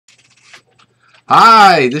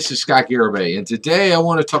Hi, this is Scott Garibay, and today I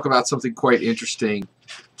want to talk about something quite interesting.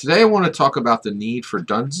 Today I want to talk about the need for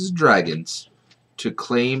Dungeons & Dragons to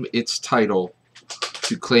claim its title,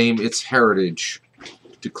 to claim its heritage,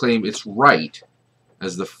 to claim its right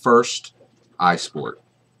as the first iSport.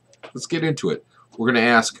 Let's get into it. We're going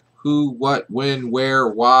to ask who, what, when, where,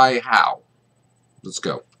 why, how. Let's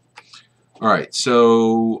go. Alright,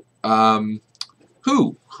 so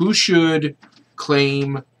who should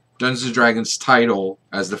claim Dungeons & Dragons title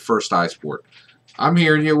as the first iSport? I'm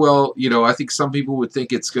hearing you. Well, I think some people would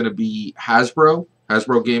think it's going to be Hasbro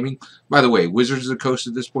Gaming. By the way, Wizards of the Coast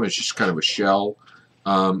at this point is just kind of a shell.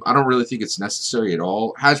 I don't really think it's necessary at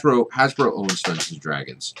all. Hasbro owns Dungeons &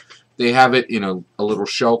 Dragons. They have it in a little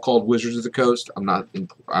shell called Wizards of the Coast. I don't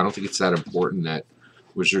think it's that important that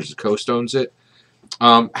Wizards of the Coast owns it.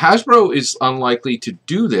 Hasbro is unlikely to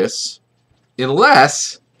do this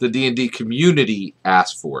unless the D&D community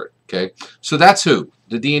asks for it. Okay, so that's who.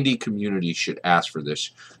 The D&D community should ask for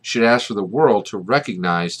this. Should ask for the world to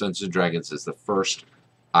recognize Dungeons & Dragons as the first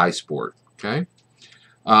iSport. Okay.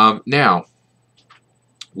 Now,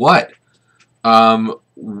 what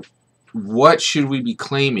should we be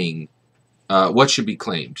claiming? What should be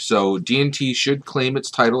claimed? So D&T should claim its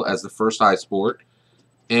title as the first iSport.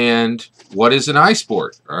 And what is an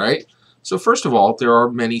iSport? All right. So first of all, there are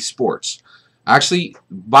many sports. Actually,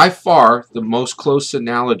 by far, the most close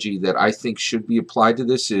analogy that I think should be applied to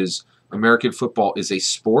this is American football is a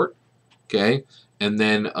sport, okay? And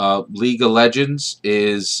then League of Legends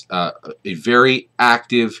is a very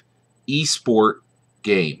active e-sport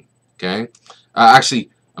game, okay?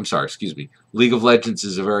 Actually, I'm sorry, excuse me. League of Legends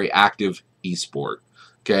is a very active e-sport,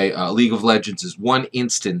 okay? League of Legends is one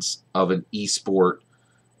instance of an e-sport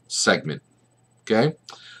segment, okay?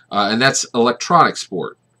 And that's electronic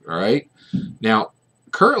sport, all right? Now,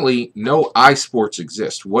 currently, no iSports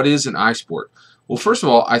exist. What is an iSport? Well, first of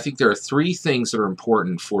all, I think there are three things that are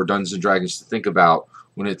important for Dungeons & Dragons to think about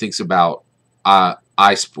when it thinks about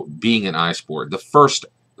being an iSport. The first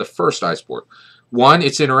iSport. One,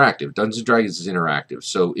 it's interactive. Dungeons & Dragons is interactive,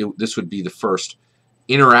 so this would be the first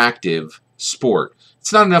interactive sport.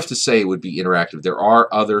 It's not enough to say it would be interactive. There are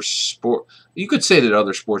other sport. You could say that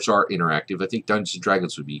other sports are interactive. I think Dungeons &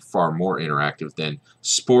 Dragons would be far more interactive than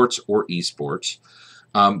sports or esports.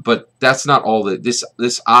 But that's not all that this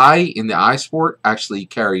I in the iSport actually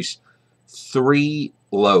carries three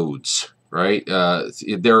loads, right?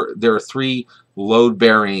 There are three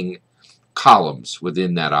load-bearing columns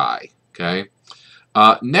within that I. Okay.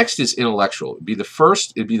 Next is intellectual. It'd be the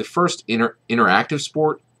first interactive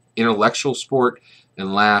sport, intellectual sport,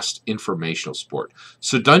 and last, informational sport.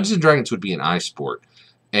 So Dungeons & Dragons would be an iSport,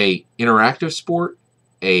 a interactive sport,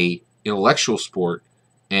 a intellectual sport,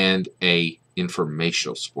 and a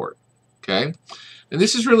informational sport. Okay, and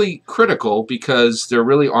this is really critical because there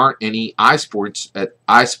really aren't any iSports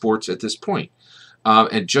at this point.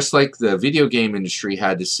 And just like the video game industry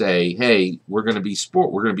had to say, "Hey, we're going to be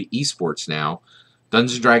esports now,"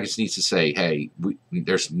 Dungeons & Dragons needs to say, "Hey,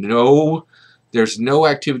 there's no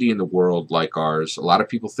activity in the world like ours. A lot of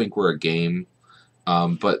people think we're a game,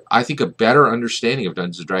 but I think a better understanding of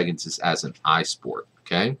Dungeons & Dragons is as an iSport,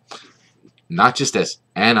 okay? Not just as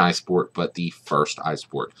an iSport, but the first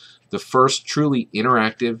iSport. The first truly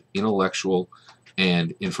interactive, intellectual,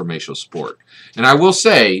 and informational sport." And I will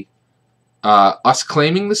say, us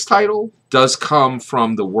claiming this title does come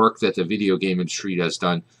from the work that the video game industry has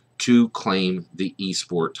done to claim the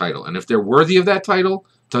eSport title. And if they're worthy of that title,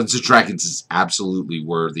 Dungeons & Dragons is absolutely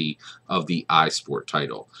worthy of the iSport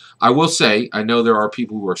title. I will say, I know there are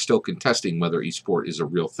people who are still contesting whether eSport is a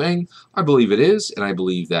real thing. I believe it is, and I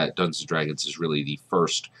believe that Dungeons & Dragons is really the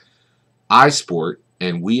first iSport,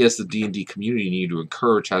 and we as the D&D community need to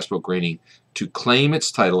encourage Hasbro Gaming to claim its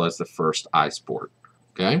title as the first iSport.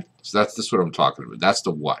 Okay? So that's what I'm talking about. That's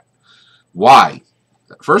the what. Why?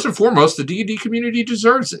 First and foremost, the D&D community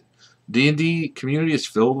deserves it. D&D community is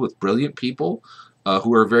filled with brilliant people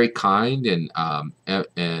who are very kind and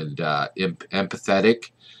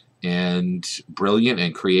empathetic and brilliant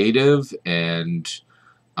and creative and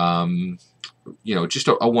just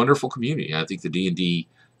a wonderful community. I think the D&D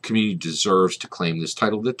community deserves to claim this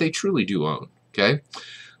title that they truly do own. Okay,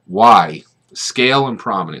 why? Scale and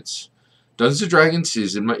prominence. Dungeons & Dragons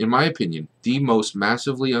is, in my opinion, the most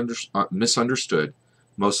massively misunderstood,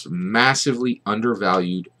 most massively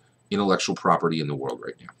undervalued intellectual property in the world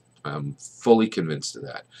right now. I'm fully convinced of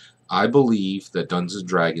that. I believe that Dungeons &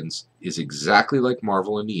 Dragons is exactly like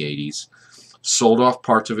Marvel in the 80s, sold off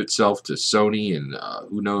parts of itself to Sony and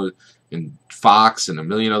who knows, and Fox and a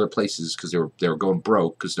million other places because they were going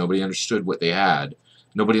broke because nobody understood what they had.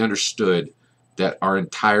 Nobody understood that our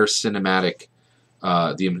entire cinematic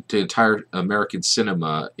the entire American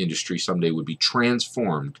cinema industry someday would be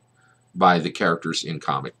transformed by the characters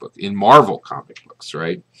in Marvel comic books,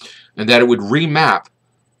 right? And that it would remap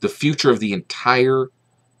the future of the entire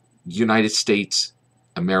United States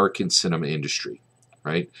American cinema industry,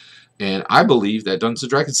 right? And I believe that Dungeons &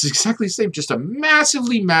 Dragons is exactly the same, just a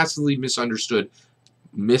massively, massively misunderstood,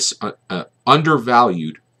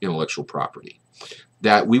 undervalued intellectual property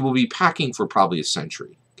that we will be packing for probably a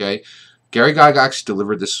century, okay? Gary Gygax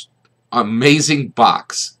delivered this amazing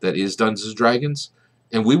box that is Dungeons & Dragons,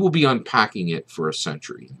 and we will be unpacking it for a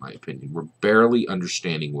century, in my opinion. We're barely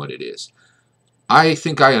understanding what it is. I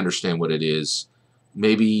think I understand what it is,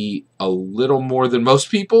 maybe a little more than most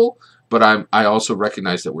people, but I also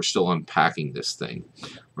recognize that we're still unpacking this thing,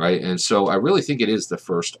 right? And so I really think it is the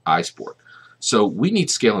first iSport. So we need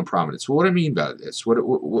scale and prominence. Well, what do I mean by this?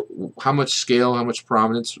 How much scale, how much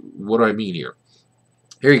prominence? What do I mean here?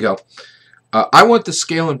 Here you go. I want the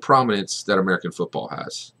scale and prominence that American football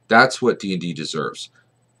has. That's what D&D deserves.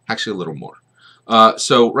 Actually, a little more.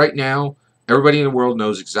 So right now, everybody in the world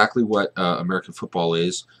knows exactly what American football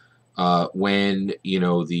is. When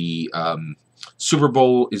the Super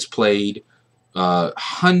Bowl is played,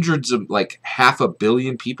 hundreds of, like, 500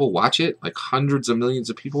 million people watch it. Like hundreds of millions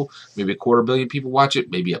of people, maybe 250 million people watch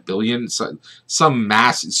it. Maybe 1 billion. Some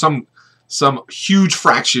huge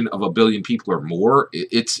fraction of 1 billion people or more.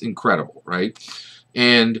 It's incredible, right?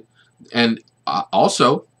 And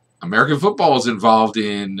also, American football is involved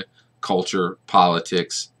in culture,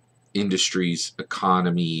 politics, industries,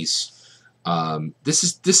 economies. This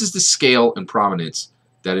is the scale and prominence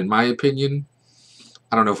that, in my opinion,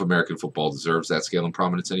 I don't know if American football deserves that scale and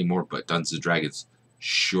prominence anymore, but Dungeons & Dragons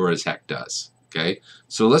sure as heck does. Okay,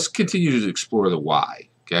 so let's continue to explore the why.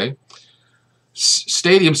 Okay,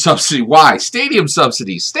 stadium subsidy. Why? Stadium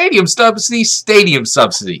subsidies. Stadium subsidies. Stadium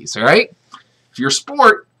subsidies. All right. If your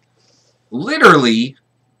sport, literally,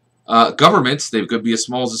 governments, they could be as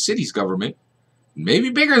small as a city's government, maybe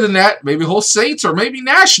bigger than that, maybe whole states or maybe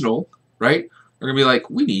national, right? They're going to be like,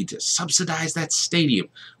 we need to subsidize that stadium.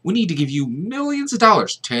 We need to give you millions of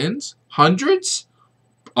dollars, tens, hundreds,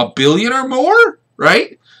 1 billion or more,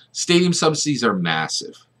 right? Stadium subsidies are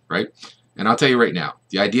massive, right? And I'll tell you right now,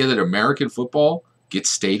 the idea that American football gets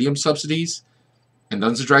stadium subsidies and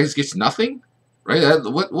Dungeons & Dragons gets nothing, right?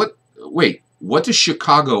 Wait, what does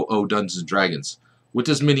Chicago owe Dungeons & Dragons? What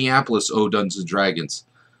does Minneapolis owe Dungeons & Dragons?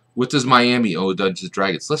 What does Miami owe Dungeons &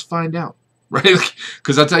 Dragons? Let's find out. Right?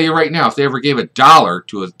 Because I'll tell you right now, if they ever gave $1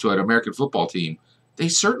 to an American football team, they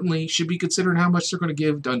certainly should be considering how much they're going to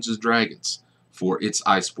give Dungeons & Dragons for its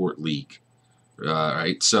iSport league.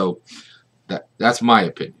 Right? So that's my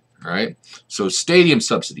opinion. All right? So stadium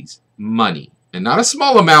subsidies, money, and not a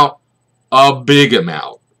small amount, a big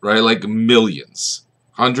amount, right? Like millions,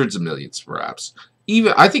 hundreds of millions, perhaps.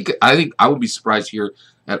 Even I think I would be surprised here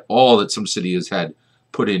at all that some city has had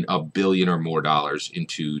put in $1 billion or more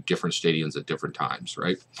into different stadiums at different times,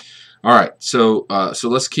 right? All right, so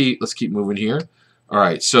let's keep moving here. All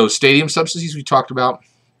right, so stadium subsidies we talked about.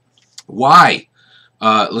 Why?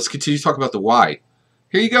 Let's continue to talk about the why.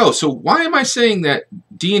 Here you go. So why am I saying that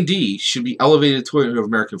D&D should be elevated to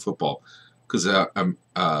American football?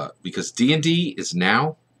 Because D&D is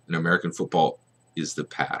now and American football is the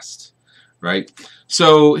past, right?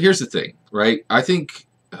 So here's the thing, right? I think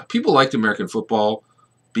people liked American football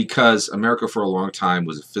because America for a long time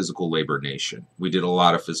was a physical labor nation. We did a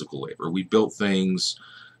lot of physical labor. We built things,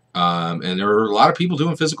 and there were a lot of people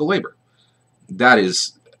doing physical labor. That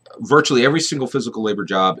is, virtually every single physical labor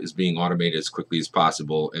job is being automated as quickly as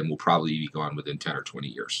possible and will probably be gone within 10 or 20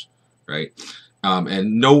 years, right?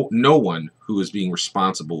 And no one who is being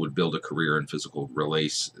responsible would build a career in physical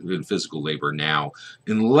labor now,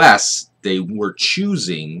 unless they were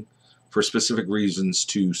choosing, for specific reasons,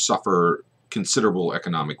 to suffer considerable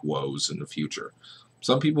economic woes in the future.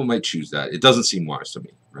 Some people might choose that. It doesn't seem wise to me,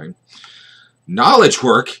 right? Knowledge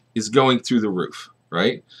work is going through the roof,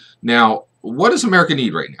 right? Now, what does America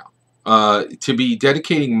need right now? To be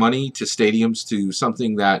dedicating money to stadiums, to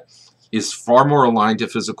something that is far more aligned to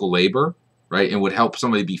physical labor, right, and would help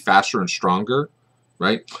somebody be faster and stronger,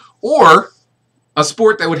 right? Or a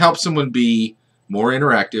sport that would help someone be more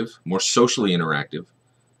interactive, more socially interactive,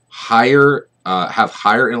 have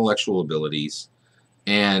higher intellectual abilities,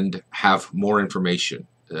 and have more information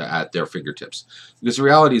at their fingertips. Because the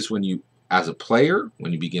reality is, when you, as a player,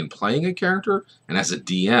 when you begin playing a character, and as a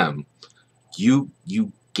DM, you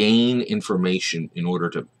gain information in order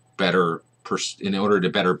to better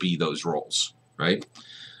be those roles, right?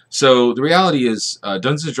 So the reality is,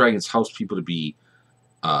 Dungeons & Dragons helps people to be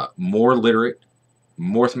more literate,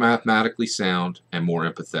 more mathematically sound, and more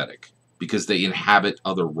empathetic. because they inhabit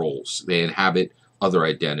other roles. They inhabit other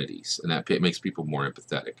identities, and that makes people more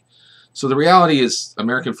empathetic. So the reality is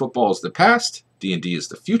American football is the past, D&D is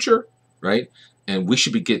the future, right? And we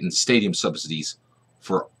should be getting stadium subsidies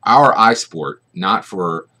for our iSport, not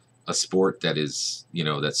for a sport that is, you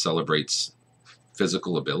know, that celebrates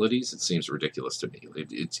physical abilities. It seems ridiculous to me.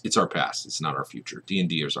 It's our past. It's not our future.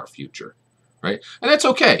 D&D is our future, right? And that's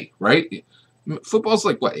okay, right? Football's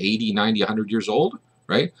like, what, 80, 90, 100 years old,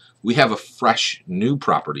 right? We have a fresh new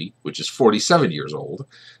property, which is 47 years old,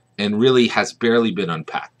 and really has barely been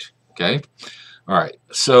unpacked, okay? All right,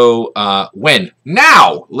 so when?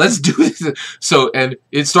 Now! Let's do this. So, and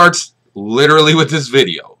it starts literally with this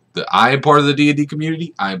video. I am part of the D&D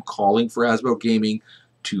community. I am calling for Hasbro Gaming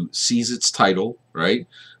to seize its title, right?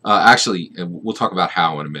 Actually, and we'll talk about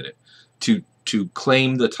how in a minute. To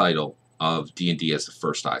claim the title of D&D as the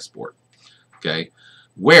first iSport, okay?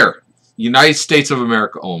 Where? United States of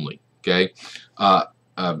America only, okay?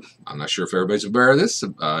 I'm not sure if everybody's aware of this.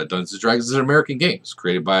 Dungeons & Dragons is an American game. It's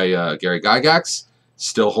created by Gary Gygax,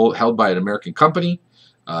 still held by an American company,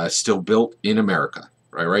 still built in America.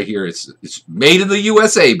 Right here, it's made in the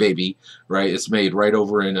USA, baby. Right, it's made right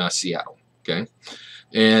over in Seattle. Okay,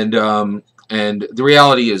 and the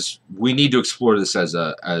reality is we need to explore this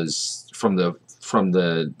as from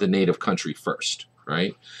the native country first,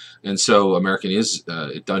 right? And so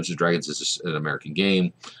Dungeons & Dragons is an American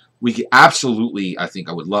game. We absolutely, I think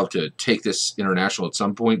I would love to take this international at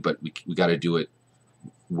some point, but we got to do it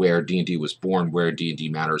where D&D was born, where D&D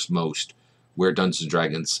matters most, where Dungeons &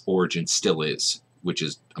 Dragons origin still is, which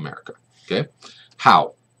is America. Okay,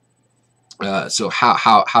 how? So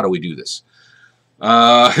how do we do this?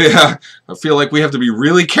 Yeah, I feel like we have to be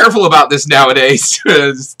really careful about this nowadays.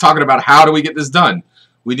 Talking about how do we get this done?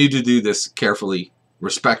 We need to do this carefully,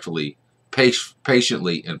 respectfully,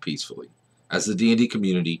 patiently, and peacefully. As the D&D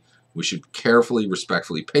community, we should carefully,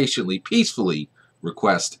 respectfully, patiently, peacefully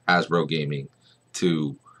request Hasbro Gaming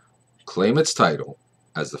to claim its title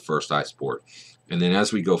as the first iSport. And then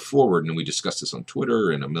as we go forward, and we discuss this on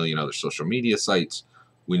Twitter and a million other social media sites,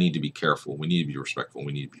 we need to be careful, we need to be respectful,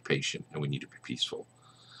 we need to be patient, and we need to be peaceful.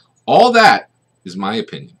 All that is my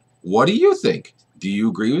opinion. What do you think? Do you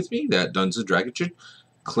agree with me that Dungeons & Dragons should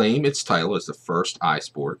claim its title as the first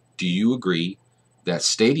iSport? Do you agree that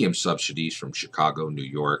stadium subsidies from Chicago, New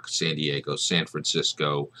York, San Diego, San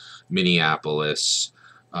Francisco, Minneapolis,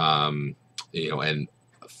 you know, and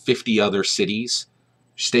 50 other cities,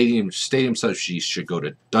 stadium subsidies should go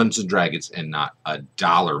to Dungeons & Dragons, and not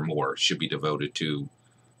 $1 more should be devoted to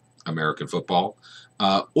American football?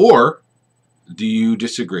 Or do you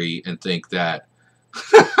disagree and think that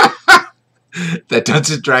that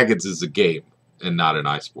Dungeons & Dragons is a game and not an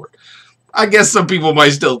iSport? I guess some people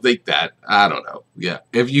might still think that. I don't know. Yeah,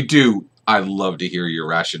 if you do, I'd love to hear your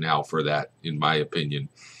rationale for that, in my opinion.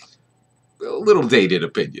 A little dated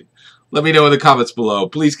opinion. Let me know in the comments below.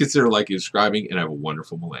 Please consider liking and subscribing, and have a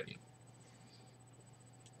wonderful millennium.